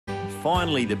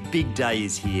Finally, the big day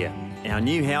is here. Our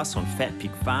new house on Fat Pig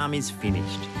Farm is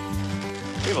finished.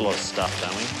 We have a lot of stuff,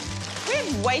 don't we?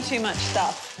 We have way too much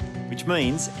stuff. Which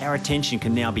means our attention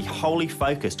can now be wholly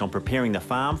focused on preparing the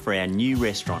farm for our new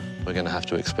restaurant. We're going to have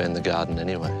to expand the garden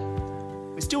anyway.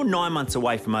 We're still 9 months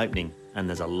away from opening, and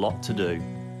there's a lot to do.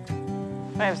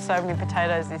 We have so many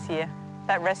potatoes this year.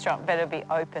 That restaurant better be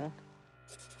open.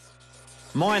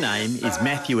 My name is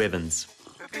Matthew Evans.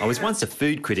 I was once a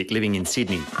food critic living in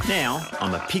Sydney. Now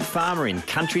I'm a pig farmer in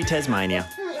country Tasmania.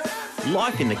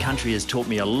 Life in the country has taught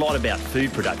me a lot about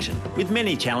food production, with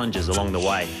many challenges along the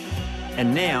way.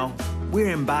 And now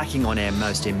we're embarking on our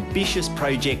most ambitious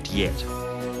project yet.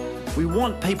 We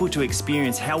want people to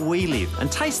experience how we live and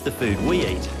taste the food we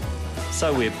eat.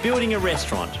 So we're building a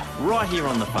restaurant right here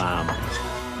on the farm.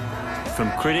 From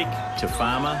critic to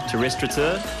farmer to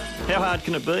restaurateur, how hard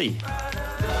can it be?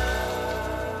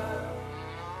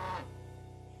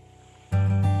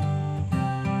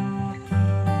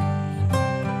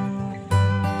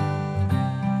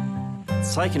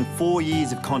 It's taken 4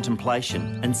 years of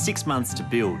contemplation and 6 months to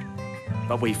build,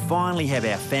 but we finally have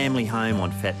our family home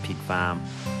on Fat Pig Farm.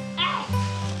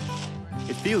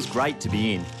 It feels great to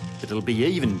be in, but it'll be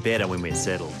even better when we're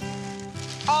settled.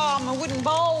 Oh, my wooden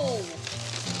bowl.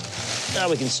 No,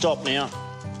 we can stop now.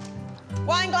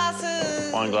 Wine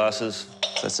glasses. Wine glasses.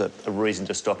 That's a reason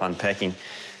to stop unpacking.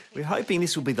 We're hoping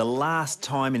this will be the last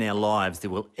time in our lives that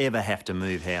we'll ever have to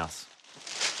move house.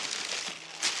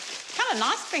 Kind of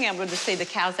nice being able to see the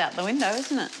cows out the window,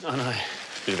 isn't it? I know.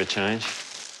 Bit of a change.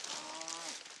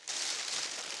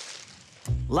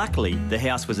 Luckily, the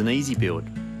house was an easy build.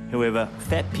 However,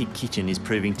 Fat Pig Kitchen is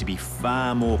proving to be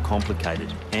far more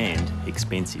complicated and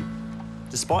expensive.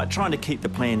 Despite trying to keep the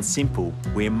plan simple,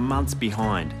 we're months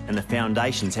behind and the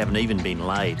foundations haven't even been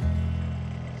laid.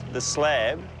 The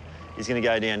slab is going to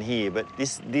go down here, but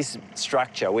this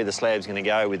structure, where the slab's going to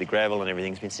go with the gravel and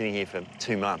everything, has been sitting here for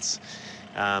 2 months.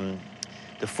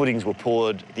 The footings were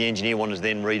poured. The engineer wanted to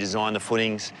then redesign the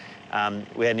footings.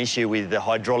 We had an issue with the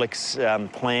hydraulics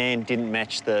plan, didn't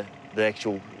match the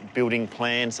actual building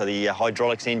plan, so the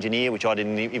hydraulics engineer, which I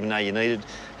didn't even know you needed,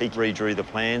 he redrew the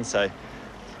plan. So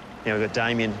now we've got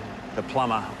Damien, the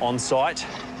plumber, on site.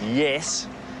 Yes,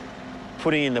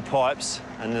 putting in the pipes,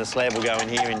 and the slab will go in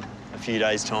here in a few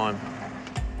days' time.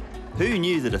 Who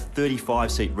knew that a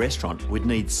 35-seat restaurant would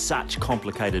need such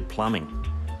complicated plumbing?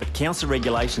 But council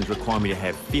regulations require me to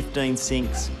have 15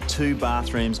 sinks, 2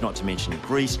 bathrooms, not to mention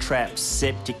grease traps,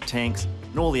 septic tanks,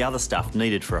 and all the other stuff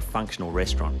needed for a functional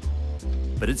restaurant.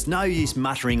 But it's no use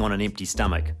muttering on an empty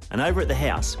stomach. And over at the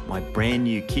house, my brand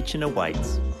new kitchen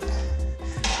awaits.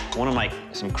 I want to make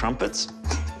some crumpets,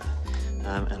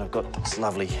 and I've got this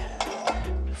lovely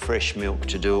fresh milk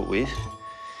to do it with.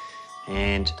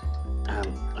 And I'm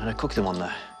going to cook them on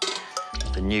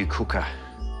the new cooker,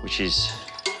 which is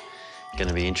going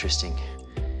to be interesting.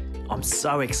 I'm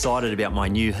so excited about my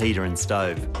new heater and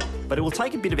stove, but it will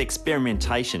take a bit of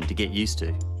experimentation to get used to.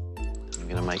 I'm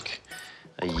going to make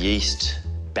a yeast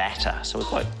batter, so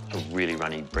it's like a really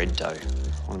runny bread dough.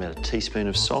 I want about a teaspoon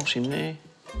of salt in there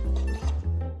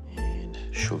and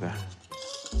sugar.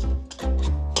 So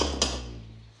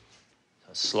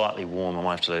it's slightly warm. I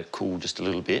might have to let it cool just a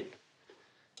little bit.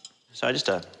 So just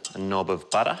a knob of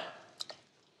butter.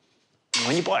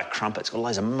 When you buy a crumpet, it's got all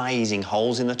those amazing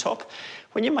holes in the top.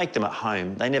 When you make them at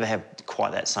home, they never have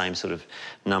quite that same sort of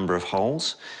number of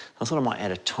holes. I thought I might add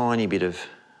a tiny bit of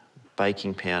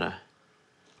baking powder.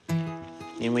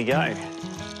 In we go.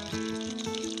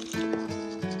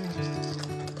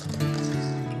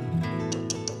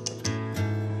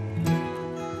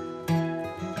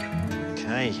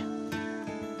 Okay.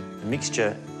 The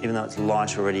mixture, even though it's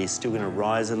light already, is still going to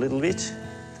rise a little bit, so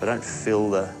I don't fill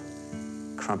the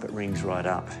crumpet rings right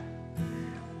up.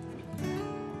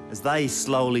 As they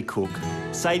slowly cook,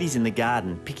 Sadie's in the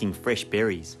garden picking fresh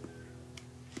berries.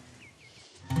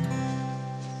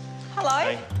 Hello.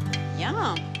 Hey.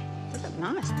 Yum. These look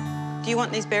nice. Do you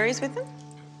want these berries with them?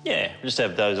 Yeah, just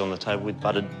have those on the table with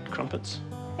buttered crumpets.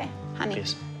 Yeah, honey.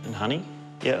 Yes, and honey.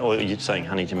 Yeah, or you're saying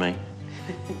honey to me.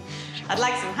 I'd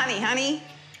like some honey, honey.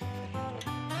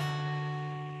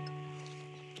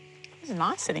 This is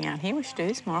nice sitting out here. We should do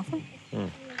this more often. Mm.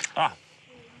 Ah.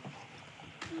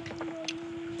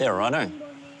 They're righto.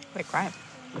 They're great.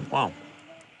 Wow.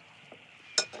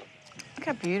 Look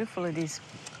how beautiful it is.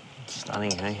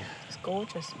 Stunning, hey? It's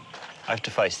gorgeous. I have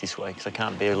to face this way because I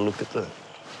can't bear to look at the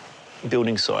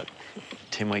building site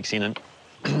 10 weeks in and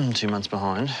 2 months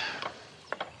behind.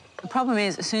 The problem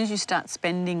is, as soon as you start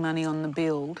spending money on the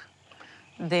build,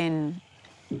 then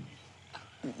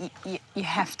you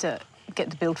have to get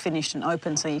the build finished and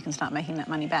open so you can start making that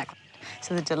money back.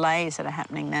 So the delays that are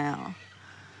happening now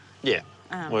Yeah,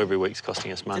 well, every week's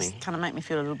costing us money. just kind of make me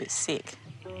feel a little bit sick.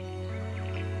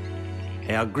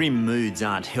 Our grim moods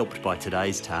aren't helped by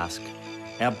today's task.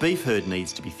 Our beef herd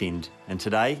needs to be thinned, and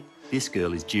today, this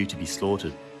girl is due to be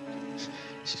slaughtered.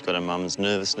 She's got her mum's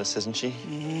nervousness, hasn't she?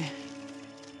 Yeah.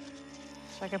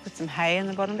 Should I go put some hay in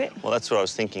the bottom bit? Well, that's what I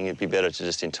was thinking. It'd be better to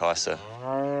just entice her.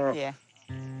 Yeah.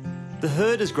 The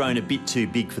herd has grown a bit too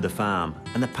big for the farm,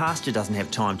 and the pasture doesn't have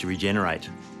time to regenerate.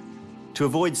 To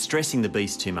avoid stressing the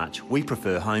beast too much, we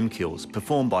prefer home kills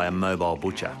performed by a mobile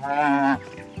butcher.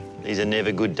 These are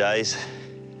never good days.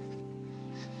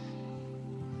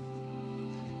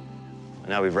 I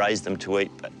know we've raised them to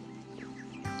eat, but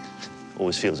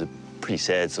always feels a pretty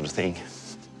sad sort of thing.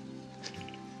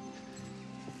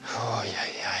 Oh,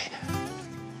 yay.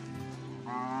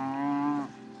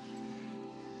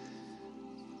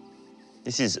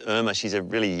 This is Irma. She's a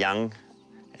really young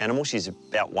animal. She's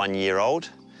about 1 year old.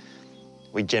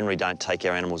 We generally don't take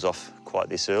our animals off quite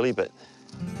this early, but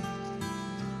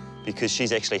because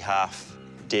she's actually half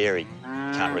dairy,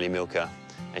 can't really milk her,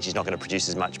 and she's not going to produce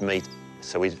as much meat,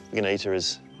 so we're going to eat her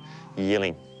as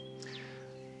yearling.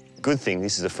 Good thing,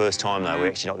 this is the first time, though, we're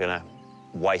actually not going to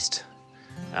waste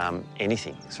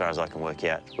anything, as far as I can work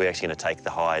out. We're actually going to take the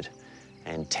hide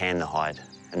and tan the hide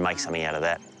and make something out of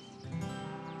that.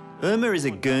 Irma is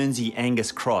a Guernsey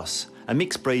Angus cross, a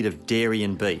mixed breed of dairy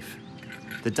and beef.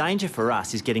 The danger for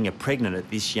us is getting her pregnant at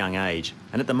this young age,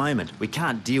 and at the moment, we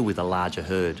can't deal with a larger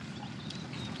herd.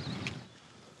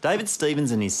 David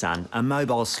Stevens and his son are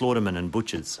mobile slaughtermen and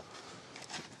butchers.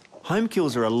 Home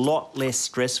kills are a lot less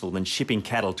stressful than shipping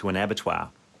cattle to an abattoir.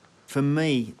 For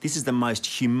me, this is the most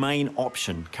humane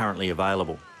option currently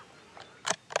available.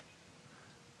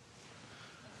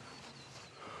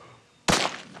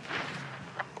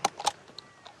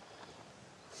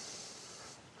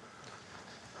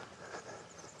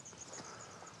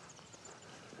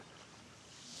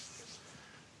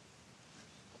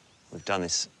 We've done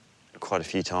this quite a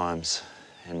few times,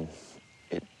 and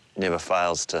it never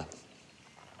fails to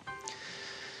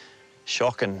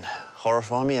shock and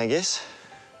horrify me, I guess.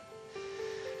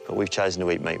 But we've chosen to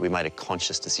eat meat. We made a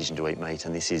conscious decision to eat meat,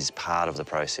 and this is part of the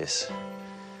process.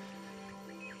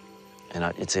 And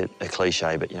it's a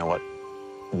cliche, but you know what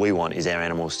we want is our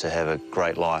animals to have a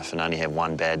great life and only have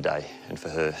one bad day. And for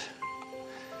her,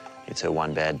 it's her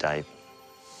one bad day.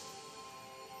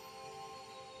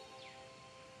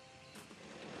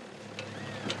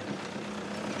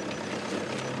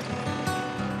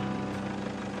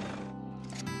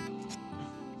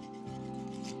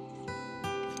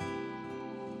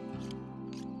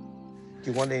 Do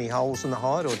you want any holes in the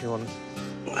hide, or do you want...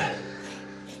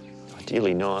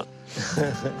 Ideally not.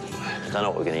 I don't know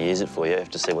what we're going to use it for yet. I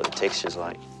have to see what the texture's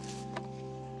like.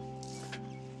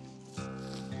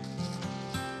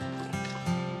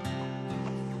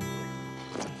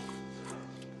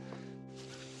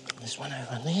 This one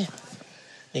over there.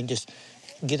 Then just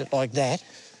get it like that.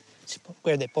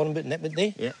 Grab that bottom bit and that bit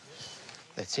there. Yeah.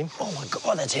 That's him. Oh, my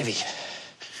God, that's heavy.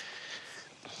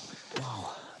 Wow,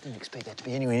 I didn't expect that to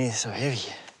be anywhere near so heavy.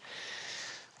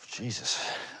 Oh, Jesus.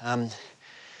 I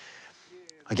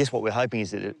guess what we're hoping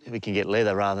is that we can get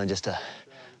leather rather than just a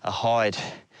hide,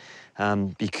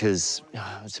 because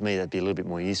to me that'd be a little bit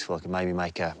more useful. I could maybe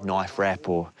make a knife wrap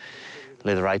or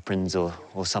leather aprons or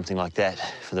something like that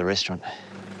for the restaurant.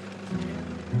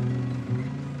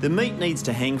 The meat needs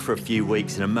to hang for a few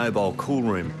weeks in a mobile cool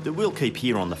room that we'll keep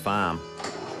here on the farm.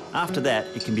 After that,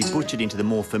 it can be butchered into the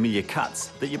more familiar cuts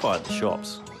that you buy at the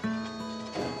shops.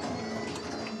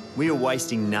 We are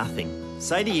wasting nothing.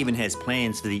 Sadie even has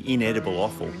plans for the inedible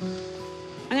offal.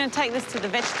 I'm going to take this to the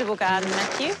vegetable garden,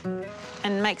 Matthew,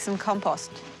 and make some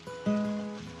compost.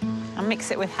 I'll mix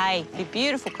it with hay. Be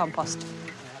beautiful compost.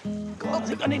 God, I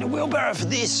think I need a wheelbarrow for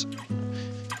this.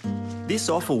 This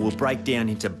offal will break down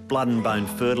into blood and bone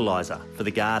fertiliser for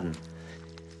the garden.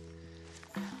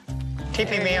 Tip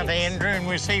him out, Andrew, and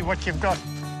we'll see what you've got.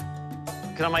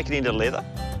 Can I make it into leather?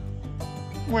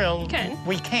 Well, can.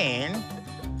 we can.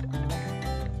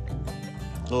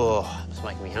 Oh, it's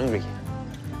making me hungry.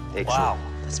 Excellent. Wow,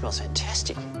 that smells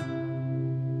fantastic.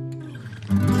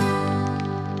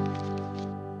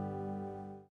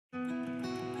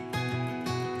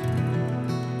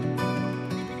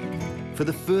 For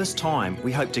the first time,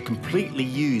 we hope to completely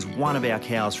use one of our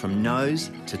cows from nose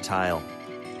to tail.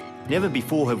 Never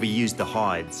before have we used the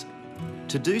hides.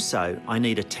 To do so, I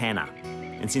need a tanner,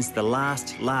 and since the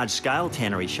last large-scale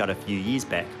tannery shut a few years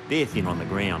back, they're thin on the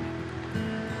ground.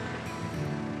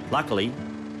 Luckily,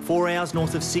 4 hours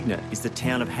north of Cygnet is the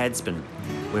town of Hadspen,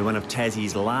 where one of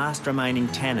Tassie's last remaining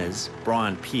tanners,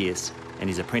 Brian Pearce, and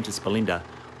his apprentice Belinda,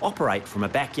 operate from a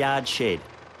backyard shed.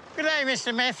 Good day,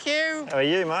 Mr. Matthew. How are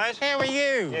you, mate? How are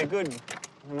you? Yeah, good.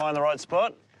 Am I in the right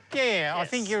spot? Yeah, I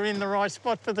think you're in the right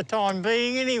spot for the time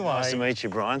being anyway. Nice to meet you,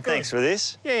 Brian. Thanks for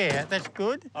this. Yeah, that's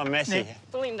good. I'm Matthew.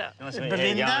 Belinda. Nice to meet you. How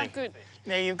you Belinda? going? Good.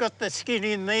 Now, you've got the skin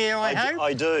in there, I hope?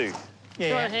 I do. Do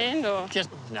you want a hand or? Just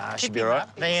Nah, tip should be him all right.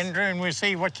 up, Andrew, and we'll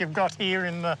see what you've got here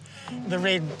in the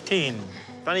red tin.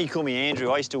 Funny you call me Andrew.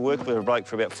 I used to work with a bloke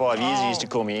for about 5 years. He used to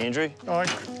call me Andrew.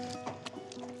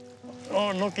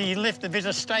 Oh, look, you left a bit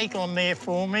of steak on there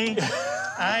for me.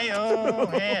 Hey, oh,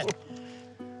 yeah.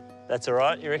 That's all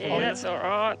right, you reckon? Yeah, that's all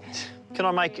right. Can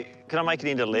I make it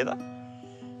into leather?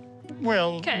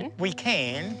 Well, Can. we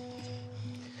can.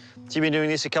 So you've been doing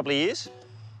this a couple of years?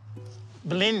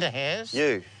 Belinda has.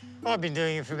 You? I've been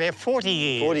doing it for about 40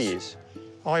 years. 40 years.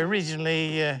 I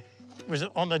originally was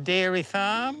on a dairy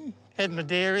farm, had my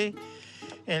dairy,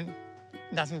 and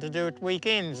nothing to do at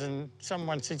weekends. And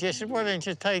someone suggested, why don't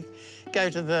you go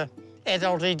to the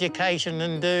adult education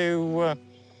and do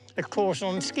a course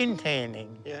on skin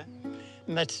tanning? Yeah.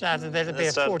 And that started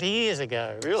about 40 years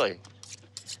ago. Really?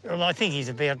 Well, I think he's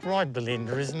about right,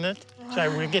 Belinda, isn't it? So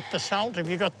we'll get the salt. Have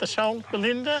you got the salt,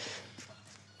 Belinda?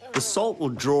 The salt will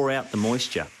draw out the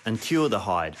moisture and cure the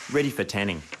hide, ready for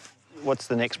tanning. What's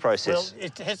the next Well, process?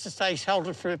 it has to stay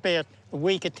salted for about a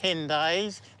week or 10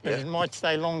 days, but it might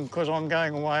stay longer because I'm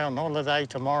going away on holiday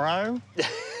tomorrow.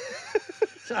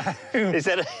 Is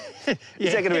that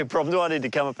going to be a problem? Do I need to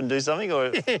come up and do something,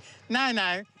 or...? No.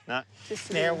 No?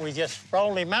 Now we just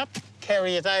roll him up,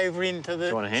 carry it over into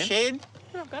the want a hand? shed.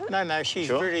 I've got it. No, she's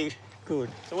Sure. very good.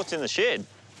 So what's in the shed?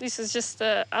 This is just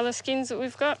the other skins that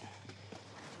we've got.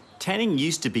 Tanning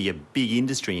used to be a big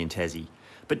industry in Tassie,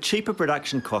 but cheaper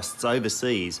production costs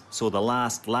overseas saw the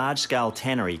last large-scale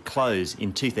tannery close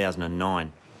in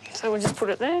 2009. So we'll just put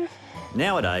it there.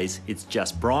 Nowadays, it's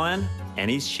just Brian and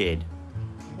his shed.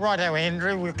 Righto,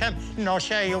 Andrew, we'll come and I'll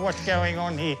show you what's going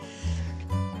on here.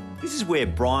 This is where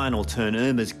Brian will turn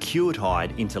Irma's cured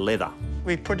hide into leather.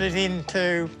 We put it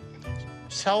into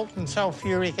salt and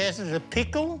sulphuric acid, a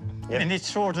pickle, and it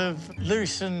sort of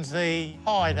loosens the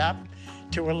hide up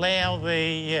to allow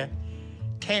the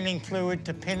tanning fluid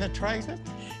to penetrate it.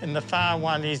 And the far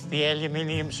one is the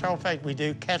aluminium sulphate we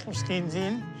do cattle skins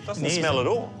in. Doesn't smell at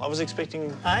all. I was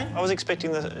expecting... Eh? I was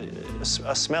expecting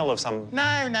a smell of some...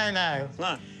 No.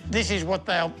 No. This is what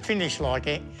they'll finish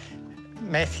like,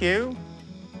 Matthew.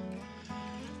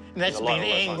 And that's There's a lot been of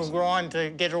those angle ones. grind to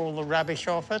get all the rubbish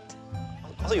off it.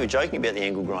 I thought you were joking about the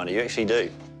angle grinder. You actually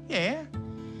do. Yeah.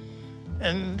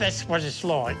 And that's what it's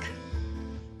like.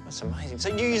 That's amazing. So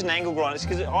you use an angle grinder?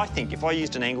 Because I think if I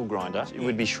used an angle grinder, it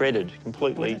would be shredded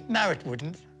completely. No, it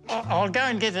wouldn't. I'll go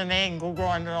and get an angle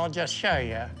grinder and I'll just show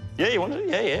you. Yeah, you want to?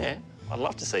 Yeah. I'd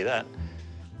love to see that.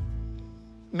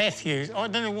 Matthews, I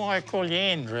don't know why I call you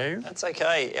Andrew. That's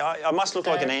okay. I must look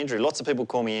like an Andrew. Lots of people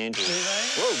call me Andrew. Do they?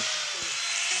 Whoa.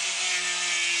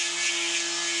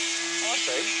 I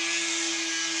see.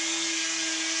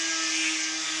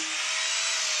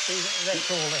 See,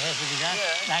 that's all that has to be done.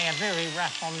 Yeah. They are very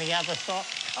rough on the other side,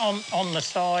 on the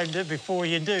side before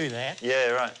you do that. Yeah,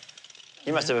 right.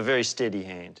 You must have a very steady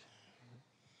hand.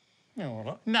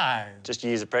 Oh, no. Just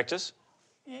years of practice?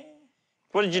 Yeah.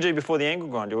 What did you do before the angle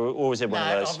grinder, or was it one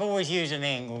No, of those? I've always used an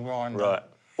angle grinder. Right.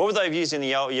 What would they have used in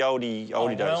the oldie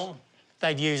days? Well,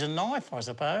 they'd use a knife, I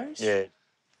suppose. Yeah.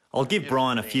 I'll give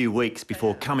Brian a few weeks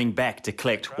before coming back to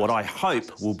collect what I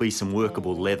hope will be some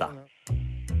workable leather.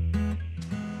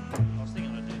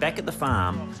 Back at the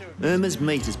farm, Irma's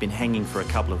meat has been hanging for a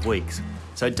couple of weeks,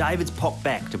 so David's popped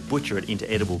back to butcher it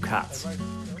into edible cuts.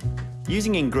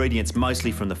 Using ingredients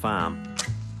mostly from the farm,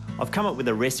 I've come up with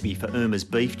a recipe for Irma's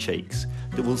beef cheeks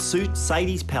that will suit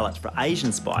Sadie's palate for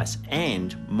Asian spice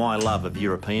and my love of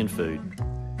European food.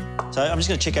 So I'm just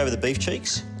going to check over the beef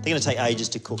cheeks. They're going to take ages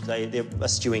to cook. They're a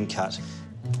stewing cut.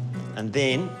 And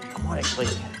then I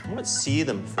might sear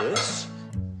them first.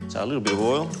 So a little bit of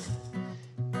oil.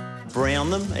 Brown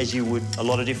them as you would a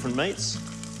lot of different meats.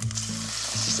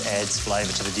 This just adds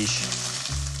flavour to the dish.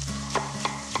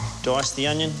 Dice the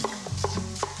onion.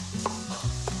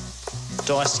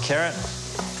 Diced carrot.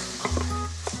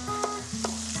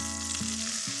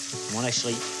 I might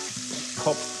actually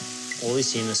pop all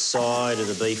this in the side of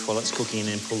the beef while it's cooking and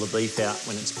then pull the beef out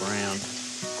when it's brown.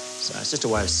 So it's just a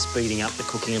way of speeding up the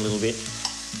cooking a little bit.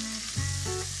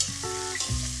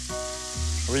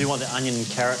 I really want the onion and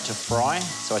carrot to fry,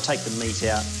 so I take the meat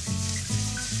out.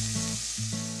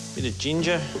 Bit of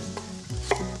ginger,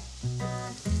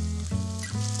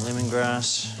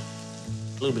 lemongrass,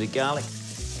 a little bit of garlic.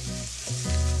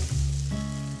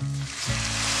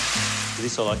 For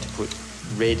this I like to put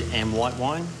red and white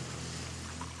wine.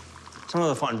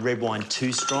 Sometimes I find red wine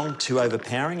too strong, too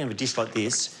overpowering, and with a dish like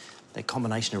this, that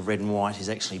combination of red and white is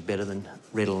actually better than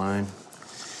red alone.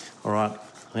 All right,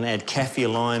 I'm going to add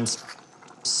kaffir limes,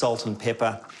 salt and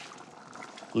pepper,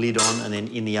 lid on, and then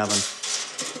in the oven.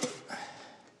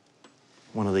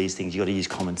 One of these things, you've got to use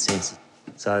common sense.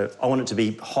 So I want it to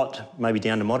be hot, maybe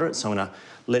down to moderate, so I'm going to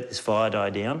let this fire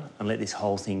die down and let this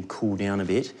whole thing cool down a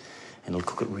bit, and I'll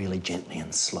cook it really gently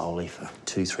and slowly for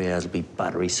 2-3 hours. It'll be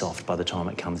buttery soft by the time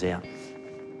it comes out.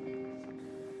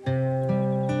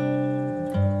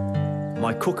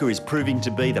 My cooker is proving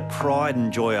to be the pride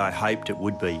and joy I hoped it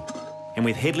would be. And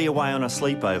with Headley away on a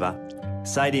sleepover,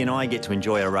 Sadie and I get to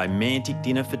enjoy a romantic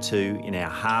dinner for two in our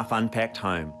half-unpacked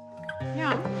home.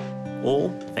 Yeah. All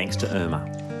thanks to Irma.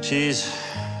 Cheers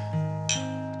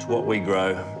to what we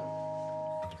grow.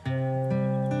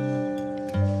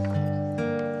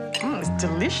 Oh, it's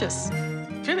delicious.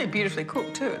 It's really beautifully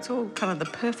cooked too. It's all kind of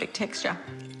the perfect texture.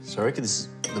 So I reckon this is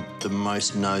the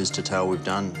most nose to tail we've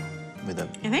done with it.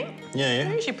 You think? Yeah.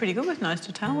 We're usually pretty good with nose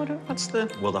to tail. What's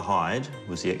the... Well, the hide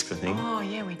was the extra thing. Oh,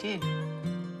 yeah, we did.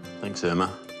 Thanks,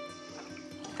 Irma.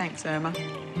 Thanks, Irma.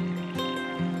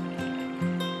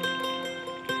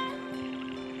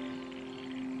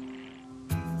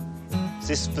 Is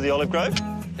this for the olive grove?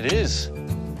 It is.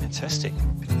 Fantastic.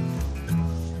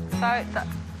 So the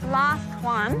last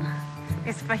one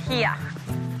is for here.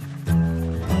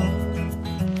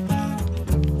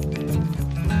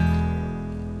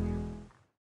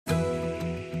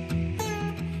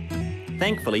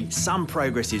 Thankfully, some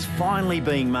progress is finally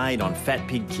being made on Fat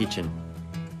Pig Kitchen.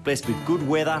 Blessed with good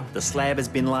weather, the slab has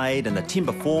been laid and the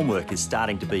timber formwork is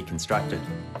starting to be constructed.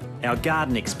 Our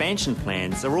garden expansion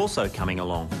plans are also coming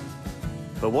along.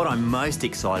 But what I'm most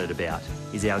excited about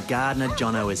is our gardener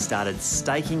Jono has started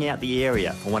staking out the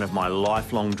area for one of my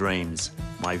lifelong dreams,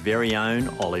 my very own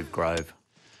olive grove.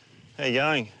 How you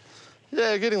going?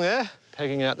 Yeah, getting there.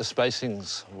 Pegging out the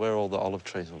spacings where all the olive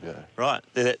trees will go. Right,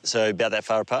 so about that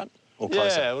far apart or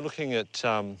closer? Yeah, we're looking at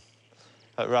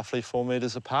roughly 4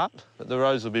 metres apart. But the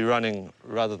rows will be running,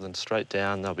 rather than straight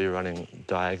down, they'll be running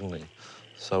diagonally.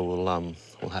 So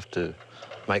we'll have to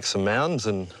make some mounds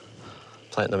and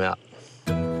plant them out.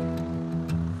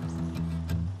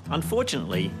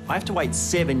 Unfortunately, I have to wait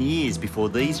 7 years before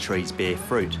these trees bear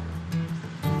fruit.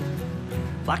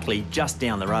 Luckily, just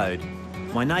down the road,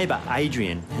 my neighbour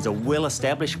Adrian has a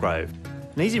well-established grove,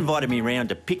 and he's invited me round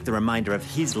to pick the remainder of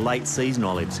his late-season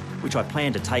olives, which I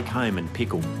plan to take home and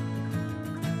pickle.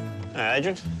 Hey,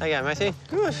 Adrian. How you going, Matthew?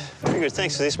 Good. Very good.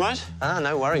 Thanks for this, mate. Ah,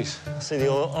 no worries. I see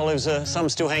the olives, some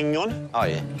still hanging on. Oh,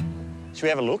 yeah. Should we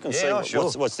have a look and see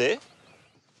sure. what's there?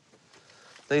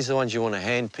 These are the ones you want to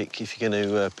hand pick if you're going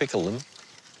to pickle them.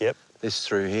 Yep. This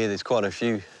through here, there's quite a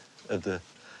few of the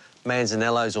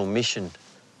Manzanellos or Mission.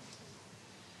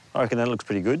 I reckon that looks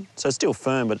pretty good. So it's still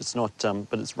firm, but it's not,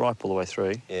 but it's ripe all the way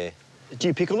through. Yeah. Do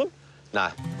you pickle them?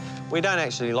 No, we don't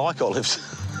actually like olives.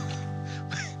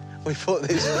 We bought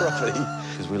this property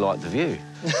because we like the view.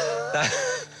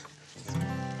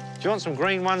 Do you want some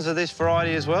green ones of this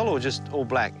variety as well, or just all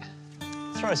black?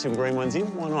 Throw some green ones in,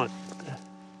 why not?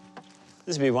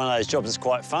 This would be one of those jobs that's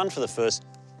quite fun for the first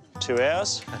 2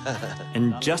 hours.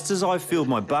 And just as I've filled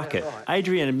my bucket,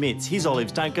 Adrian admits his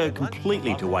olives don't go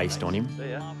completely to waste on him.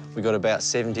 We've got about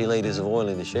 70 litres of oil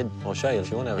in the shed. I'll show you if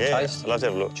you want to have a taste. I'd love to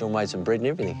have a look. John made some bread and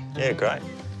everything. Yeah, great.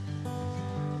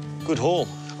 Good haul.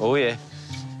 Oh, yeah.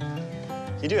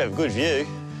 You do have a good view.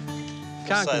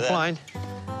 Can't complain.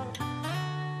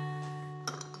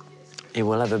 Yeah,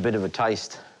 we'll have a bit of a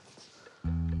taste.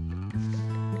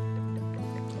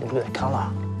 Look at the colour.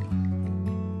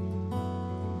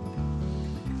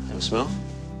 Have a smell.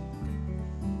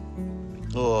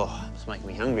 Oh, it's making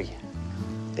me hungry.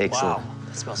 Excellent. Wow,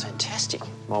 that smells fantastic.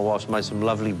 My wife's made some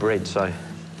lovely bread, so...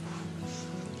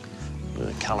 Look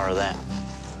at the colour of that.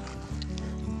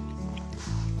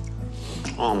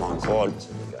 Oh, my God.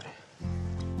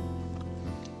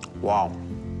 Wow.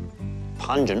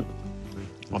 Pungent.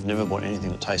 I've never bought anything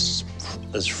that tastes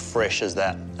as fresh as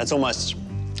that. It's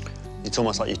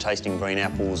almost like you're tasting green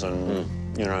apples and,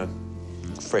 you know,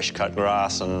 fresh cut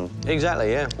grass and...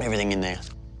 Exactly, yeah. Everything in there.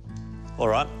 All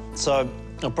right, so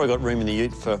I've probably got room in the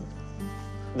ute for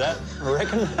that, I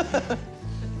reckon.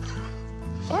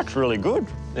 That's really good.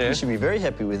 Yeah. You should be very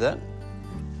happy with that.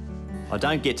 I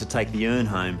don't get to take the urn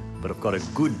home, but I've got a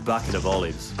good bucket of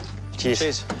olives. Cheers.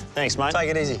 Cheers. Thanks, mate. Take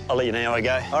it easy. I'll let you know how I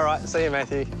go. All right, see you,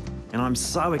 Matthew. And I'm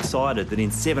so excited that in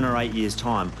 7 or 8 years'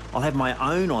 time, I'll have my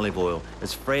own olive oil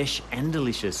as fresh and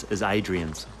delicious as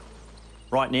Adrian's.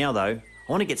 Right now, though,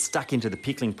 I want to get stuck into the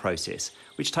pickling process,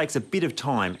 which takes a bit of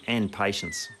time and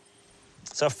patience.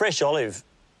 So a fresh olive,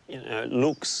 you know,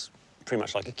 looks pretty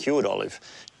much like a cured olive,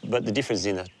 but the difference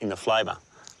is in the flavour.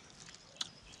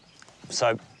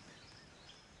 So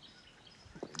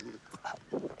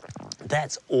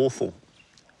that's awful.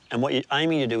 And what you're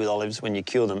aiming to do with olives when you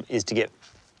cure them is to get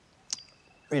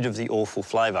rid of the awful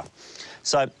flavour.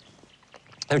 So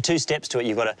there are 2 steps to it.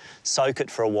 You've got to soak it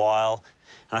for a while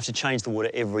and have to change the water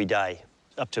every day.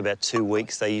 Up to about 2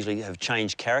 weeks, they usually have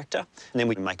changed character. And then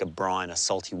we can make a brine, a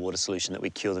salty water solution that we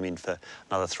cure them in for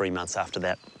another 3 months after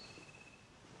that.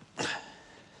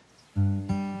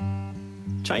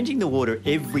 Changing the water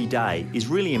every day is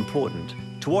really important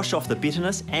to wash off the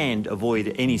bitterness and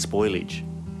avoid any spoilage.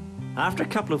 After a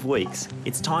couple of weeks,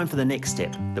 it's time for the next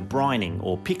step, the brining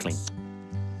or pickling.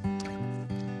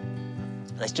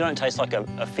 They still don't taste like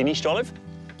a finished olive,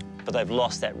 but they've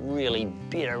lost that really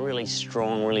bitter, really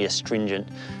strong, really astringent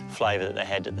flavour that they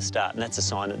had at the start, and that's a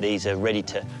sign that these are ready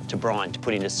to brine, to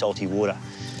put into salty water.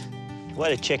 The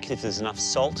way to check if there's enough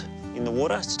salt in the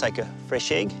water is to take a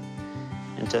fresh egg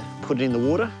and to put it in the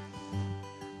water,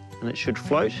 and it should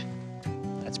float.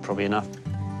 That's probably enough.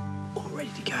 All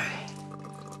ready to go.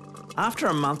 After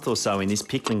a month or so in this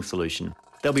pickling solution,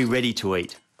 they'll be ready to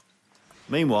eat.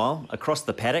 Meanwhile, across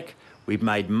the paddock, we've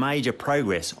made major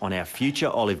progress on our future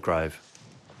olive grove.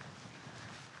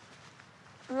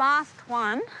 Last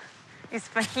one is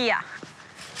for here.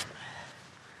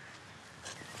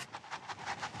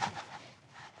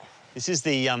 This is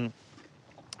the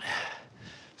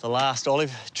last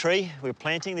olive tree we're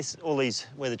planting. This, all these,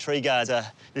 where the tree guards are,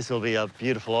 this will be a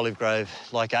beautiful olive grove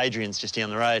like Adrian's just down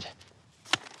the road.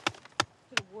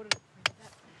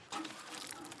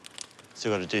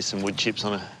 Still got to do some wood chips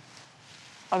on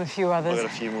On a few others. I've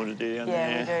got a few more to do down there.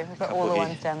 Yeah, we do. We've got all the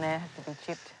ones down there have to be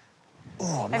chipped.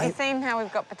 Oh, have you seen how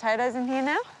we've got potatoes in here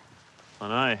now? I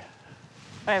know.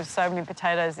 We have so many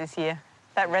potatoes this year.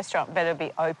 That restaurant better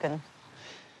be open.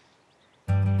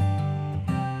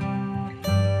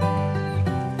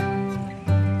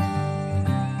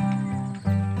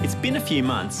 It's been a few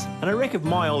months, and I reckon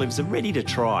my olives are ready to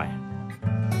try.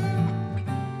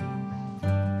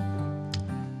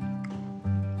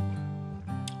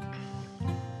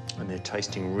 And they're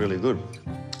tasting really good.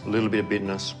 A little bit of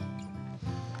bitterness,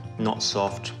 not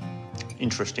soft,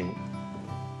 interesting.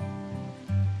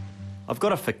 I've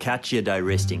got a focaccia dough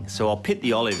resting, so I'll pit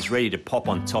the olives ready to pop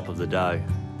on top of the dough.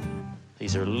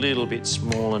 These are a little bit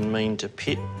small and mean to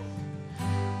pit.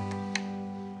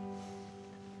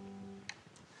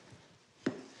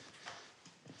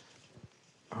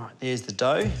 All right, there's the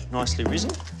dough, nicely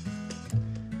risen.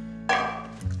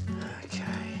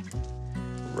 Okay,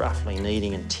 roughly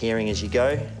kneading and tearing as you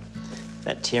go.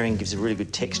 That tearing gives a really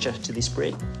good texture to this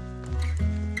bread.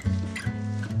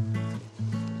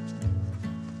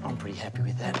 I'm pretty happy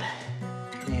with that.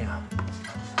 Now,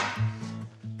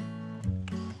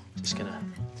 just gonna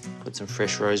put some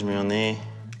fresh rosemary on there.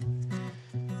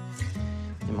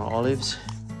 And my olives.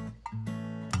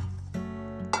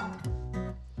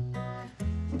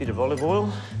 A bit of olive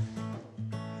oil.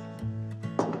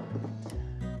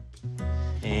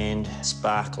 And a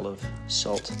sparkle of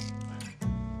salt.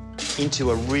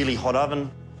 Into a really hot oven.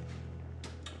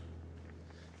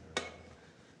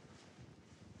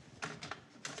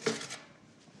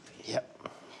 Yep,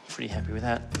 pretty happy with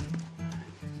that.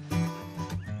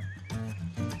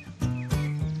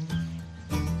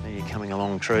 There you're coming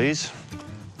along, trees.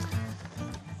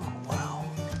 Oh, wow.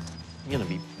 You're going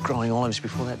to be growing olives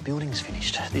before that building's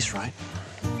finished at this rate.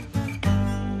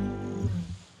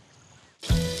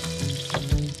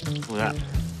 Look at that.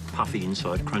 Puffy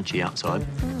inside, crunchy outside.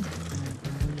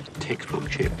 Textbook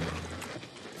chip.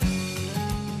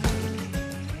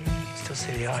 Still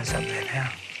see the eyes up there now.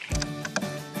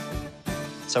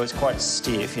 So it's quite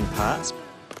stiff in parts.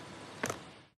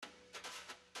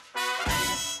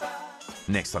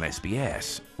 Next on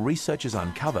SBS, researchers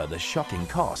uncover the shocking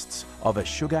costs of a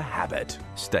sugar habit.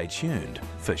 Stay tuned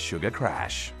for Sugar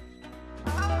Crash.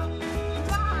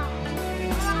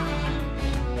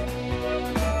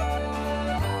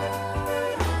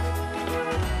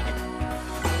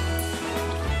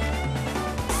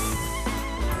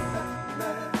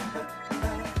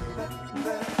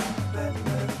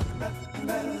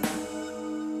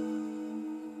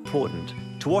 Important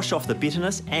to wash off the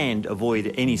bitterness and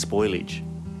avoid any spoilage.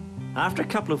 After a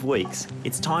couple of weeks,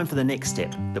 it's time for the next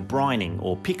step, the brining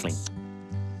or pickling.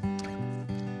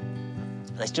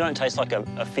 They still don't taste like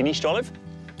a finished olive,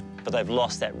 but they've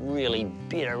lost that really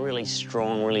bitter, really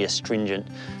strong, really astringent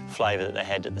flavour that they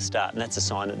had at the start, and that's a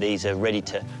sign that these are ready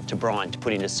to brine, to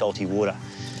put into salty water.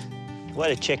 The way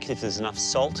to check if there's enough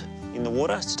salt in the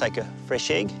water is to take a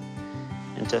fresh egg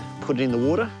and to put it in the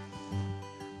water,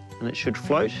 and it should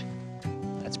float.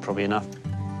 That's probably enough.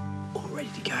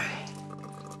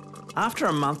 After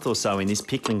a month or so in this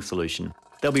pickling solution,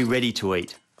 they'll be ready to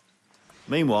eat.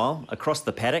 Meanwhile, across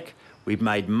the paddock, we've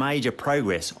made major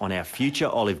progress on our future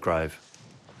olive grove.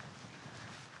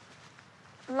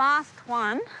 Last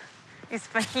one is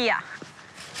for here.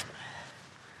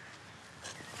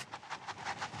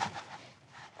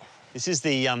 This is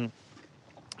the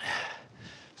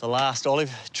last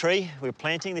olive tree we're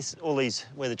planting. All these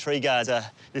where the tree guards are.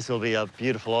 This will be a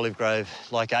beautiful olive grove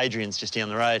like Adrian's just down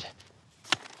the road.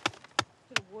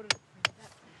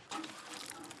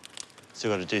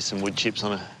 Still got to do some wood chips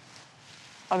on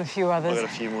A few others. I've got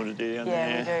a few more to do down there.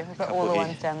 Yeah, we do. We've got all the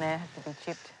ones down there have to be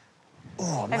chipped.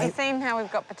 Oh, Have you seen how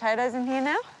we've got potatoes in here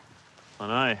now? I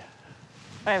know.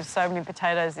 We have so many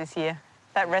potatoes this year.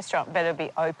 That restaurant better be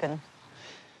open.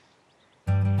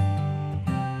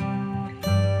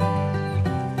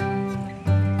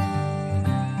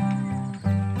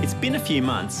 It's been a few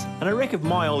months, and I reckon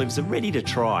my olives are ready to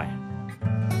try.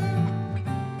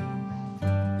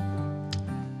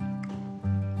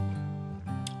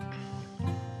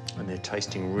 And they're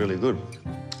tasting really good.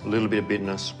 A little bit of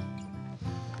bitterness,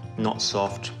 not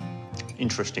soft,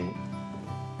 interesting.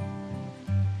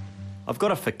 I've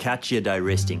got a focaccia dough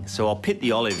resting, so I'll pit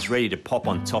the olives ready to pop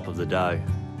on top of the dough.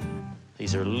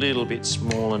 These are a little bit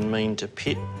small and mean to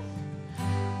pit.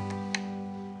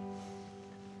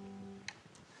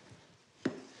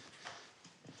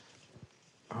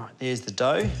 All right, there's the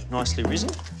dough, nicely risen.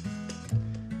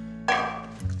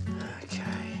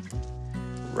 Okay,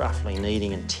 roughly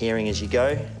kneading and tearing as you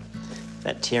go.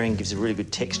 That tearing gives a really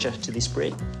good texture to this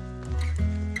bread.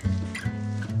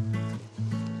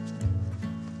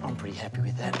 I'm pretty happy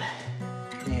with that.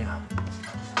 Now,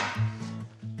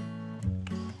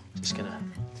 just gonna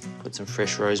put some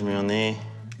fresh rosemary on there.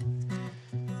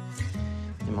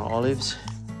 And my olives.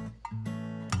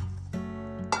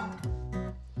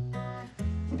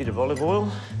 A bit of olive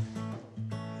oil.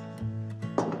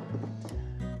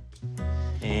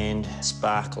 And a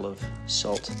sparkle of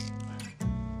salt.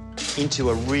 Into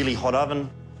a really hot oven.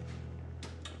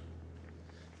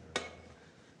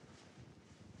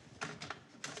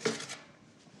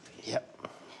 Yep,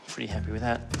 pretty happy with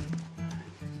that.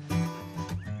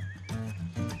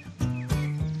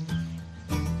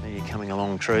 There you're coming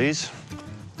along, trees.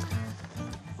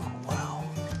 Oh, wow.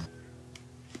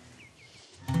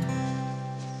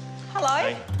 Hello.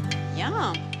 Hey.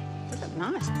 Yum. These look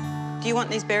nice. Do you want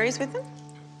these berries with them?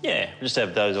 Yeah, just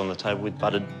have those on the table with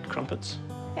buttered crumpets.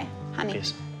 Yeah, honey.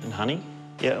 Yes, and honey.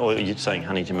 Yeah, or you're saying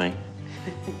honey to me.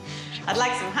 I'd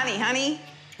like some honey, honey.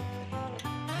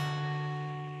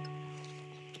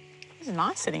 This is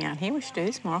nice sitting out here. We should do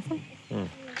this more often.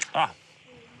 Ah.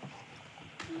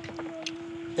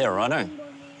 They're righto.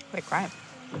 They're great.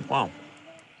 Wow.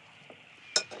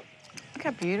 Look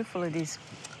how beautiful it is.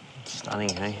 Stunning,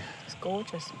 hey? It's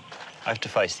gorgeous. I have to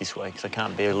face this way because I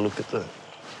can't bear to look at the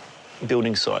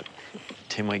building site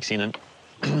 10 weeks in and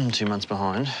 2 months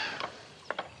behind.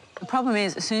 The problem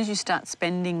is, as soon as you start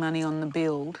spending money on the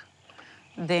build,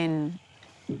 then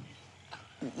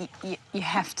you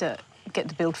have to get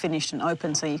the build finished and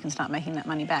open so you can start making that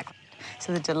money back.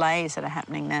 So the delays that are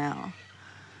happening now...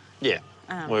 Yeah,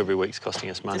 well, every week's costing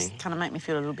us money. Just kind of make me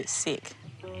feel a little bit sick.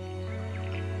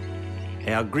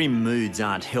 Our grim moods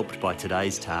aren't helped by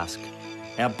today's task.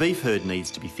 Our beef herd needs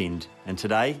to be thinned, and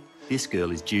today, this girl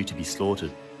is due to be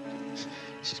slaughtered.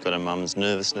 She's got her mum's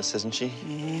nervousness, hasn't she?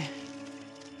 Yeah.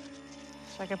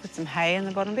 Should I go put some hay in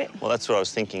the bottom bit? Well, that's what I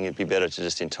was thinking. It'd be better to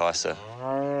just entice her.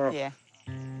 Yeah.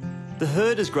 The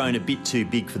herd has grown a bit too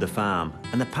big for the farm,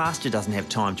 and the pasture doesn't have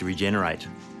time to regenerate.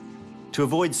 To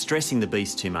avoid stressing the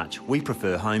beast too much, we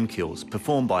prefer home kills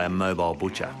performed by a mobile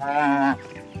butcher.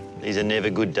 These are never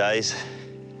good days.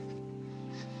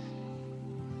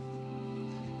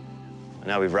 I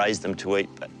know we've raised them to eat,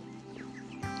 but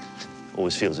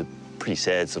always feels a pretty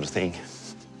sad sort of thing.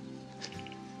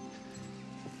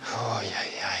 Oh, yay.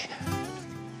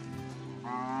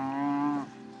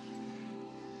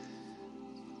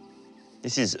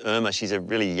 This is Irma. She's a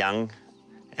really young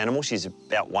animal. She's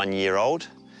about 1 year old.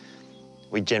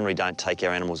 We generally don't take our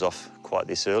animals off quite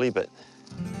this early, but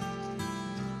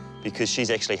because she's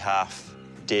actually half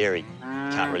dairy,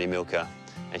 can't really milk her,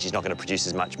 and she's not going to produce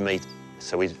as much meat,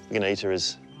 so we're going to eat her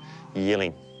as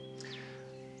yearling.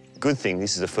 Good thing,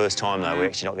 this is the first time, though, we're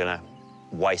actually not going to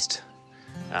waste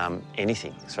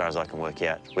anything, as far as I can work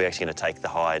out. We're actually going to take the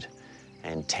hide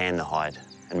and tan the hide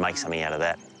and make something out of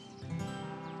that.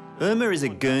 Irma is a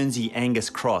Guernsey Angus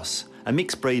cross, a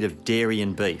mixed breed of dairy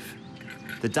and beef.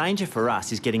 The danger for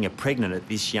us is getting her pregnant at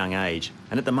this young age,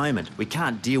 and at the moment, we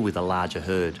can't deal with a larger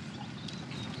herd.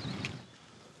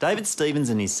 David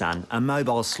Stevens and his son are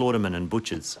mobile slaughtermen and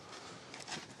butchers.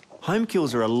 Home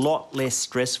kills are a lot less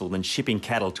stressful than shipping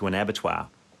cattle to an abattoir.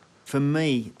 For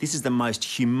me, this is the most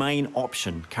humane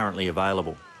option currently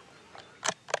available.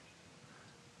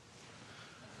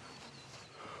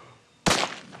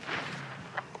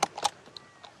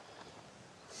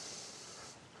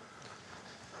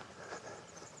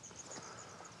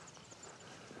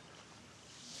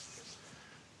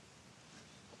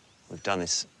 We've done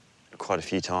this quite a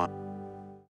few times.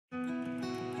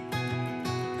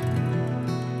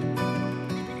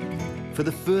 For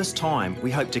the first time,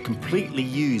 we hope to completely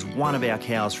use one of our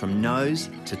cows from nose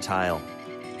to tail.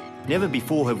 Never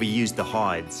before have we used the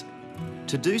hides.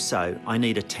 To do so, I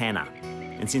need a tanner.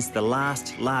 And since the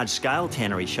last large-scale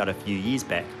tannery shut a few years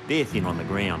back, they're thin on the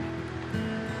ground.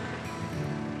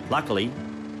 Luckily,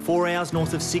 4 hours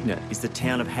north of Cygnet is the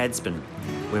town of Hadspen,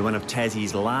 where one of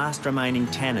Tassie's last remaining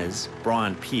tanners,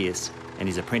 Brian Pearce, and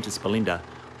his apprentice Belinda,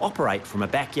 operate from a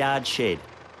backyard shed.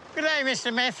 Good day,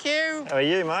 Mr. Matthew. How are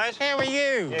you, mate? How are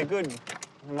you? Yeah, good.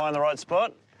 Am I in the right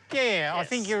spot? Yeah, I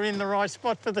think you're in the right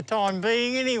spot for the time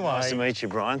being anyway. Nice to meet you,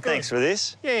 Brian. Thanks for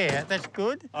this. Yeah, that's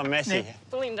good. I'm Matthew.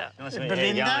 Belinda. Nice to meet you. How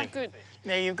Belinda? you going? Good.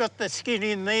 Now, you've got the skin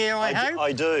in there, I hope?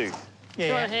 I do. Do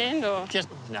you want a hand or? Just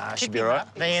Nah, tip should be him all right.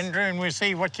 up, Andrew, and we'll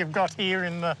see what you've got here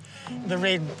in the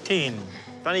red tin.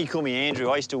 Funny you call me Andrew.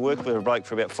 I used to work with a bloke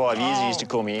for about 5 years. He used to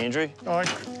call me Andrew.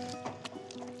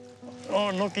 Oh,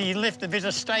 look, he left a bit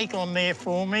of steak on there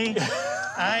for me.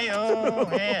 Hey, oh,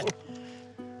 yeah.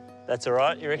 That's all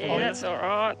right, you reckon? Yeah, that's all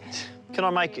right. Can I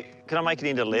make it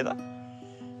into leather?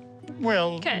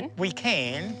 Well, Can. we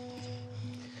can.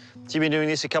 So you've been doing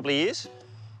this a couple of years?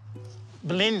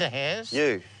 Belinda has.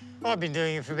 You? I've been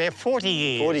doing it for about 40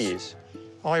 years. 40 years.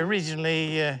 I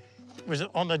originally was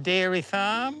on a dairy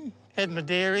farm, had my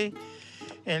dairy,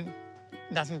 and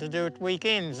nothing to do at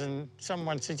weekends. And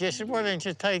someone suggested, why don't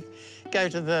you go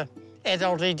to the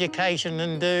adult education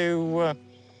and do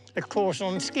a course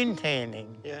on skin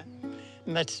tanning? Yeah.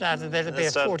 And that started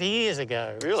about 40 years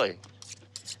ago. Really?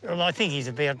 Well, I think he's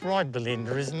about right,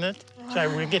 Belinda, isn't it? So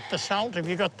we'll get the salt. Have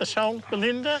you got the salt,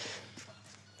 Belinda?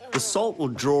 The salt will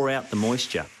draw out the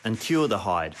moisture and cure the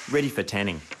hide, ready for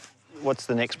tanning. What's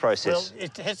the next process? Well,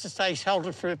 it has to stay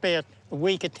salted for about a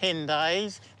week or 10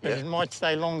 days, but it might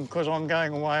stay long because I'm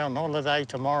going away on holiday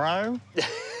tomorrow.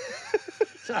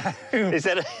 So, Is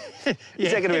that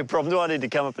going to be a problem? Do I need to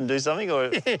come up and do something?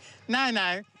 Or? No.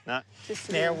 No.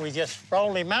 Now we just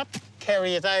roll him up,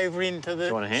 carry it over into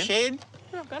the want a hand? shed.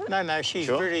 I've got it. No, she's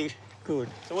Sure. pretty good.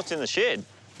 So what's in the shed?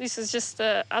 This is just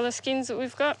the other skins that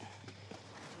we've got.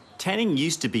 Tanning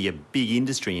used to be a big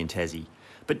industry in Tassie,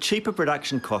 but cheaper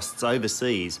production costs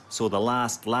overseas saw the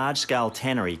last large-scale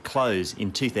tannery close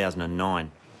in 2009.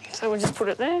 So we'll just put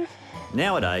it there.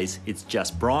 Nowadays, it's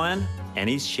just Brian and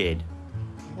his shed.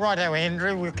 Righto,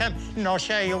 Andrew, we'll come and I'll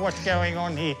show you what's going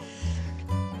on here.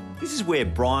 This is where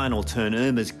Brian will turn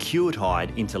Irma's cured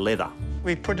hide into leather.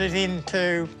 We put it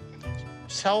into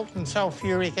salt and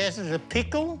sulfuric acid, a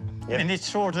pickle, and it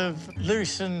sort of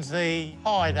loosens the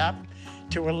hide up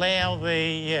to allow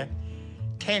the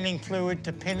tanning fluid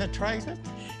to penetrate it.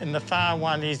 And the far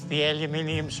one is the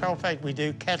aluminium sulphate we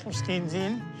do cattle skins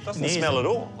in. Doesn't smell at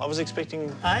all. I was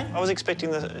expecting. Eh? I was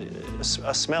expecting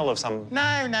a smell of some. No.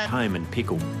 Home and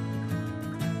pickle.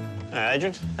 Hey,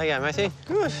 Adrian. How you going, Matthew?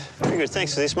 Good. Very good.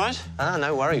 Thanks for this, mate. Ah,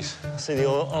 no worries. I see the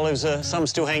olives. Some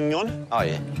still hanging on. Oh,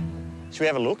 yeah. Should we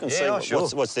have a look and see sure.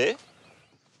 what's there?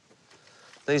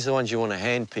 These are the ones you want to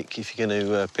hand pick if you're going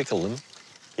to pickle them.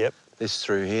 Yep. This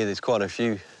through here, there's quite a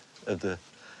few of the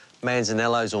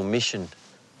Manzanellos or Mission.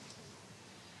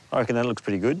 I reckon that looks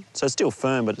pretty good. So it's still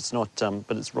firm, but it's not.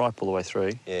 But it's ripe all the way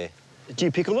through. Yeah. Do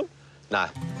you pickle them? No,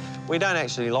 we don't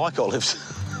actually like olives.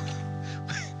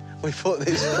 We bought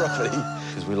this property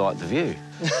because we like the view.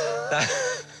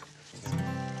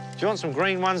 Do you want some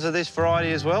green ones of this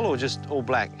variety as well, or just all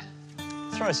black?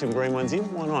 Throw some green ones in.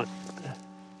 Why not?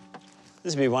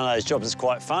 This would be one of those jobs that's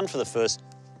quite fun for the first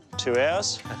 2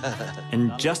 hours.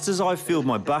 And just as I've filled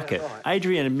my bucket,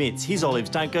 Adrian admits his olives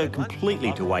don't go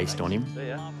completely to waste on him.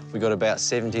 We got about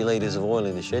 70 litres of oil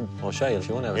in the shed. I'll show you if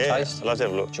you want to have a taste. I'd love to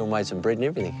have a look. Jill made some bread and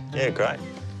everything. Yeah, great.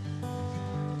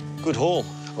 Good haul.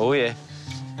 Oh, yeah.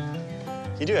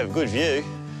 You do have a good view.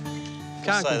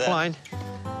 Can't say that. complain.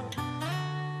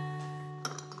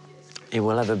 Yeah,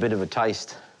 we'll have a bit of a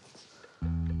taste.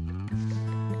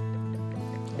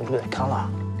 Look at that colour.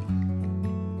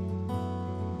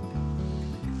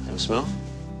 Have a smell.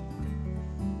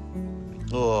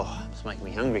 Oh, it's making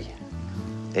me hungry.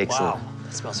 Excellent. Wow,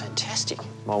 that smells fantastic.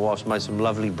 My wife's made some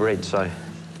lovely bread, so...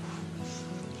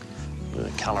 Look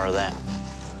at the colour of that.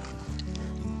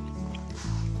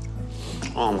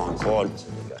 Oh, my God.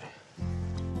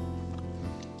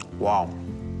 Wow.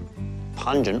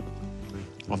 Pungent.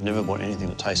 I've never bought anything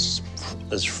that tastes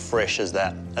as fresh as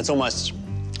that. It's almost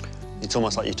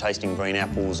like you're tasting green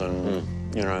apples and,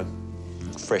 you know,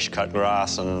 fresh cut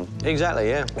grass and... Exactly,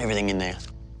 yeah. Everything in there.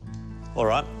 All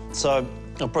right, so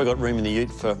I've probably got room in the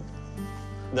ute for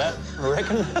that, I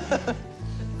reckon.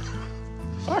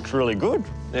 That's really good.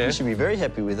 Yeah. You should be very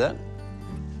happy with that.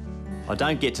 I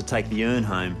don't get to take the urn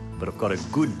home, but I've got a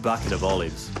good bucket of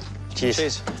olives. Cheers.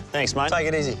 Cheers. Thanks, mate. Take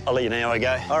it easy. I'll let you know how I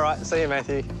go. All right, see you,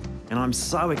 Matthew. And I'm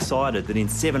so excited that in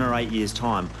 7 or 8 years'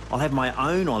 time, I'll have my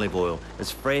own olive oil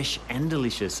as fresh and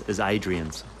delicious as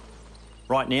Adrian's.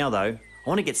 Right now, though, I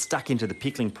want to get stuck into the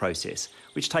pickling process,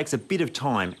 which takes a bit of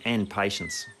time and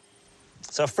patience.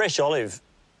 So a fresh olive,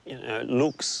 you know,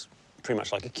 looks pretty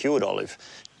much like a cured olive,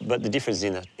 but the difference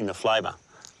is in the flavour.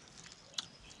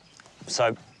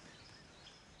 So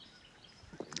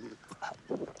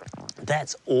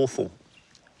that's awful.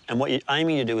 And what you're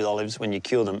aiming to do with olives when you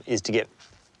cure them is to get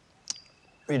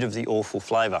rid of the awful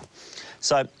flavour.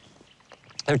 So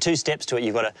there are 2 steps to it.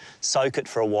 You've got to soak it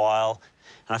for a while,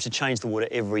 and I have to change the water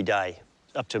every day.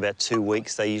 Up to about 2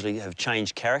 weeks, they usually have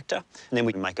changed character. And then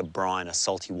we can make a brine, a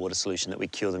salty water solution that we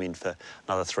cure them in for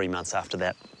another 3 months after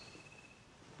that.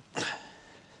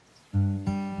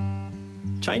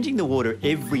 Changing the water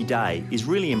every day is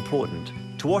really important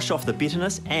to wash off the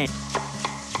bitterness and...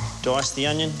 Dice the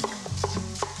onion.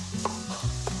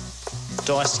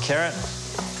 Diced carrot.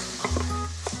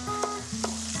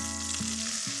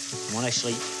 I might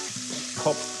actually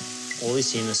pop all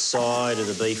this in the side of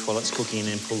the beef while it's cooking and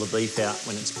then pull the beef out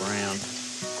when it's brown.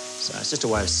 So it's just a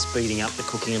way of speeding up the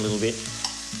cooking a little bit.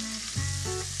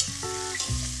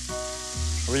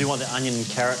 I really want the onion and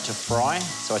carrot to fry,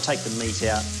 so I take the meat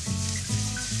out.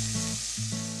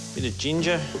 Bit of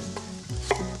ginger.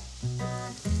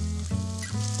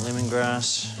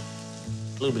 Lemongrass.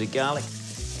 A little bit of garlic.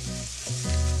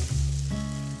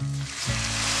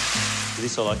 For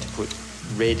this I like to put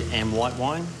red and white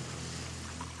wine.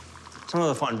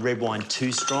 Sometimes I find red wine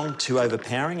too strong, too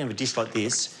overpowering, and with a dish like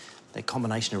this, that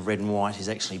combination of red and white is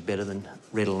actually better than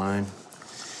red alone.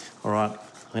 All right,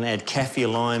 I'm going to add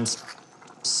kaffir limes,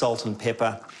 salt and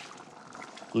pepper,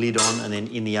 lid on, and then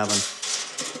in the oven.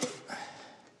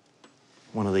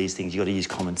 One of these things, you've got to use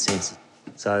common sense.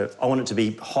 So I want it to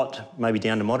be hot, maybe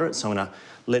down to moderate, so I'm going to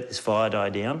let this fire die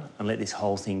down and let this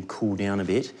whole thing cool down a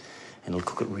bit, and it'll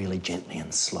cook it really gently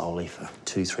and slowly for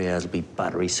 2-3 hours. It'll be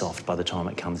buttery soft by the time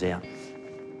it comes out.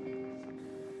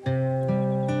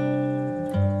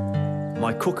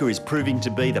 My cooker is proving to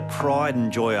be the pride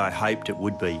and joy I hoped it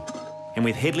would be. And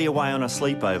with Headley away on a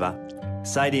sleepover,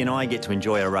 Sadie and I get to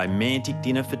enjoy a romantic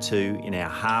dinner for 2 in our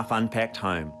half-unpacked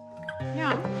home.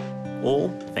 Yeah. All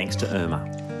thanks to Irma.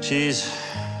 Cheers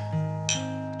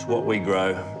to what we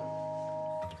grow.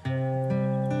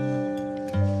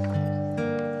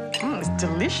 Oh, it's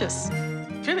delicious.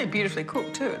 It's really beautifully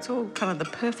cooked too. It's all kind of the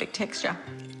perfect texture.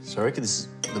 So I reckon this is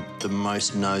the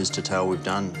most nose to tail we've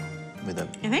done with it.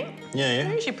 You think? Yeah.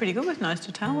 We're usually pretty good with nose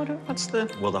to tail. What's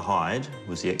the... Well, the hide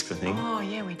was the extra thing. Oh,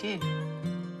 yeah, we did.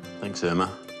 Thanks,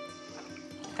 Irma.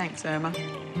 Thanks, Irma.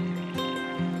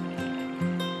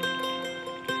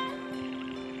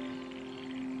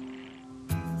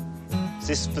 Is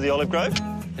this for the olive grove?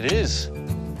 It is.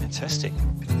 Fantastic.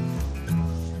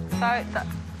 So the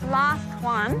last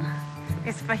one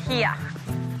is for here.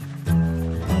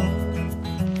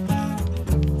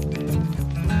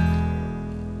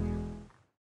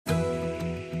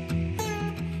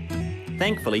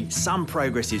 Thankfully, some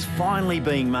progress is finally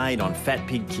being made on Fat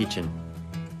Pig Kitchen.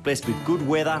 Blessed with good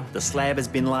weather, the slab has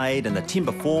been laid and the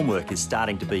timber formwork is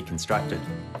starting to be constructed.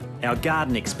 Our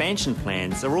garden expansion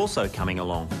plans are also coming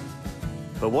along.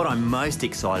 But what I'm most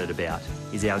excited about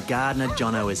is our gardener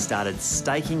Jono has started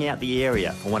staking out the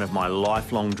area for one of my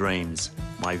lifelong dreams,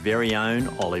 my very own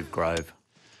olive grove.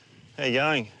 How you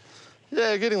going?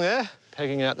 Yeah, getting there.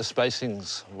 Pegging out the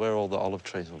spacings where all the olive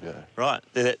trees will go. Right,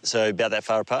 so about that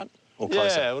far apart or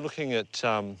closer? Yeah, we're looking at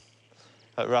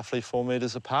roughly 4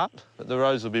 metres apart. But the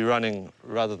rows will be running,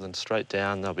 rather than straight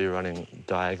down, they'll be running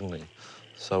diagonally.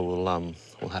 So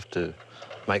we'll have to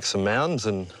make some mounds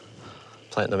and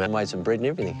plant them out. Made some bread and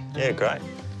everything. Yeah, great.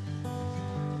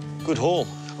 Good haul.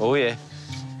 Oh, yeah.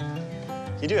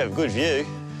 You do have a good view.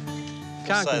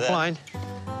 Can't say that. complain.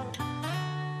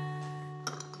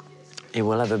 Yeah,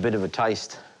 we'll have a bit of a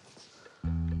taste.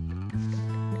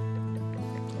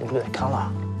 Look at that colour.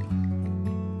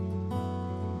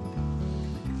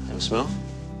 Have a smell.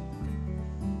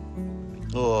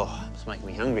 Oh, it's making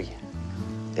me hungry.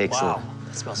 Excellent. Wow,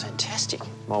 that smells fantastic.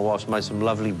 My wife's made some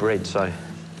lovely bread, so...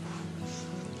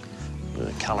 Look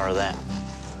at the colour of that.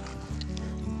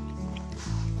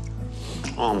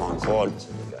 Oh my God.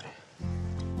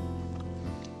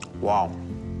 Wow.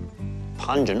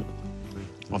 Pungent.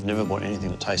 I've never bought anything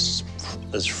that tastes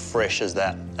as fresh as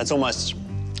that. It's almost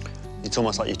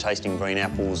like you're tasting green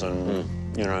apples and,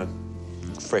 you know,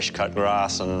 fresh cut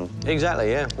grass and...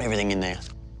 Exactly, yeah. Everything in there.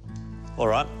 All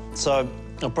right, so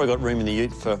I've probably got room in the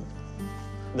ute for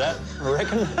that, I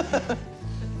reckon.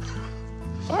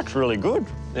 That's really good.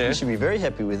 Yeah. You should be very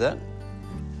happy with that.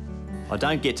 I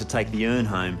don't get to take the urn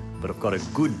home, but I've got a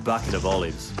good bucket of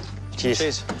olives. Cheers.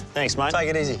 Cheers. Thanks, mate. Take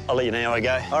it easy. I'll let you know how I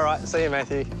go. All right, see you,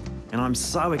 Matthew. And I'm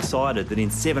so excited that in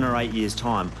 7 or 8 years'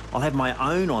 time, I'll have my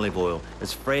own olive oil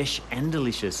as fresh and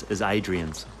delicious as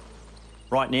Adrian's.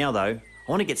 Right now, though,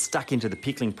 I want to get stuck into the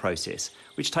pickling process,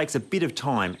 which takes a bit of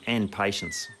time and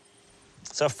patience.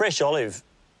 So a fresh olive,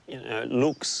 you know,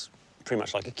 looks pretty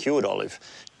much like a cured olive,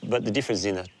 but the difference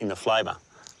is in the flavour.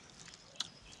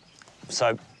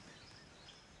 So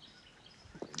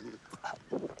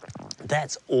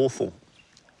that's awful.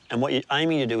 And what you're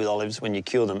aiming to do with olives when you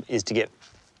cure them is to get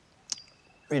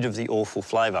rid of the awful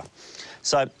flavour.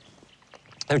 So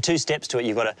there are 2 steps to it.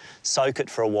 You've got to soak it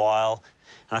for a while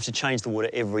and have to change the water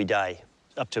every day.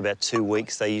 Up to about 2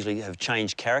 weeks, they usually have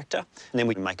changed character. And then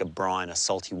we can make a brine, a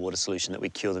salty water solution that we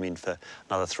cure them in for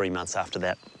another 3 months after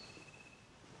that.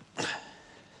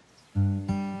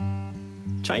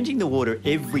 Changing the water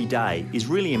every day is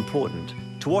really important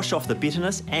to wash off the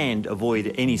bitterness and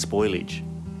avoid any spoilage.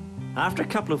 After a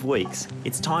couple of weeks,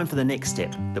 it's time for the next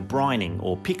step, the brining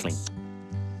or pickling.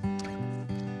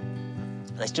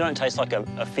 They still don't taste like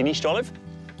a finished olive,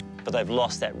 but they've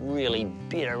lost that really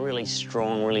bitter, really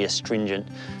strong, really astringent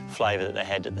flavour that they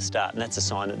had at the start, and that's a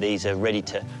sign that these are ready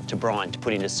to brine, to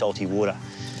put into salty water.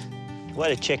 The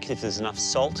way to check if there's enough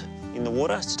salt in the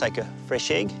water is to take a fresh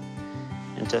egg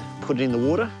and to put it in the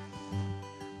water,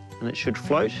 and it should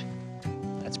float.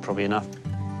 That's probably enough.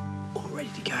 All ready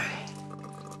to go.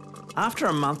 After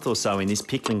a month or so in this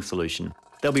pickling solution,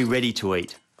 they'll be ready to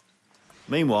eat.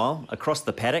 Meanwhile, across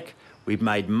the paddock, we've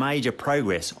made major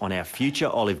progress on our future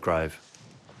olive grove.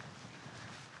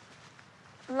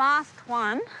 Last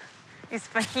one is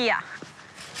for here.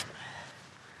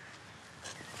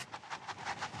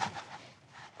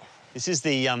 This is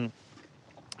the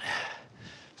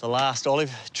last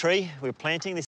olive tree we're planting.